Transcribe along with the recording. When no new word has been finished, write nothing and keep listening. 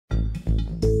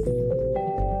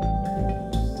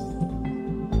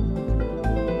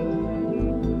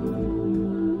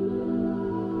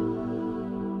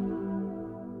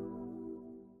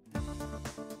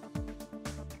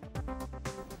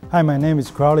Hi, my name is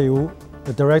Crowley Wu,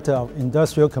 the Director of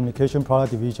Industrial Communication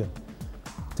Product Division.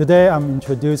 Today I'm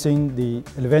introducing the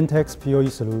Advantech PoE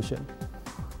solution.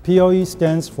 PoE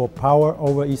stands for Power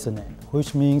over Ethernet,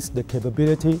 which means the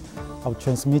capability of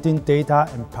transmitting data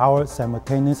and power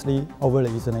simultaneously over the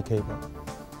Ethernet cable.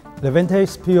 The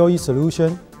Advantech PoE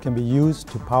solution can be used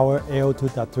to power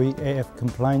AL2.3 AF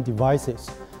compliant devices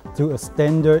through a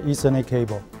standard Ethernet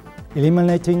cable,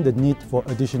 eliminating the need for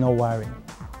additional wiring.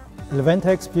 The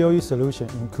Advantech PoE solution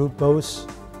includes both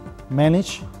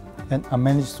managed and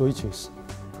unmanaged switches,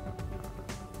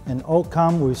 and all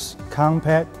come with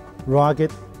compact,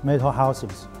 rugged metal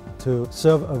housings to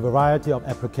serve a variety of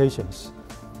applications.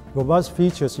 Robust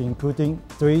features including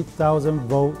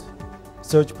 3000-volt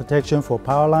surge protection for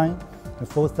power line, and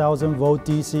 4000-volt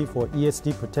DC for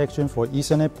ESD protection for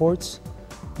Ethernet ports,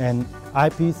 and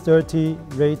IP30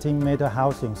 rating metal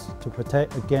housings to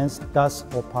protect against dust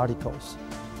or particles,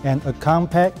 and a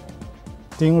compact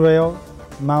thin rail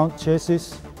mount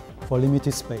chassis for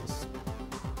limited space.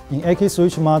 In AKI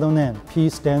switch model name, P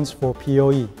stands for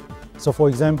PoE. So for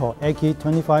example, AKI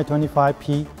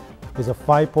 2525P is a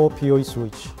 5-pole PoE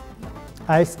switch.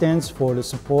 I stands for the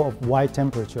support of wide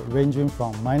temperature ranging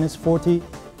from -40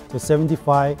 to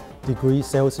 75 degrees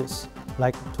Celsius,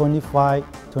 like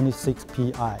 2526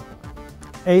 Pi.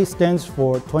 A stands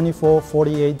for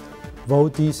 2448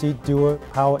 volt DC dual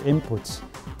power inputs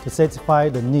to satisfy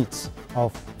the needs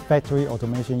of factory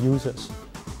automation users.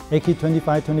 AKI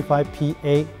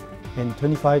 2525PA and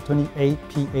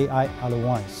 2528PAI are the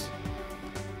ones.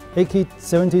 AKI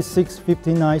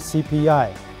 7659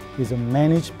 CPI is a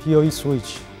managed PoE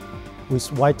switch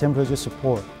with wide temperature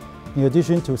support. In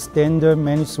addition to standard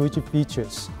managed switch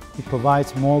features, it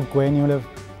provides more granular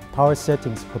power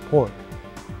settings per port.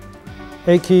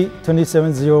 AKI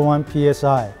 2701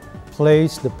 PSI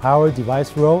plays the power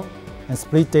device role and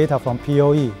split data from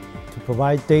PoE to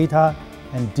provide data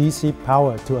and DC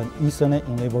power to an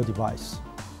Ethernet-enabled device.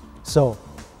 So,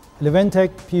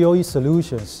 Advantech PoE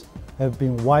solutions have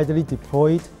been widely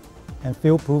deployed and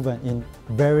field-proven in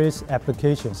various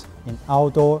applications in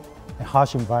outdoor and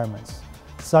harsh environments,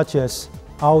 such as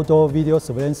outdoor video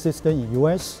surveillance system in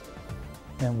US,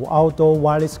 and outdoor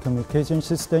wireless communication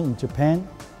system in Japan,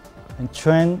 and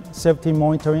train safety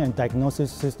monitoring and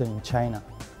diagnosis system in China.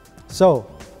 So,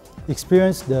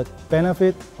 experience the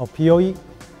benefit of PoE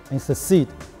and succeed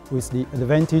with the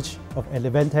advantage of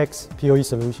Advantech PoE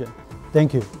solution.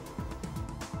 Thank you.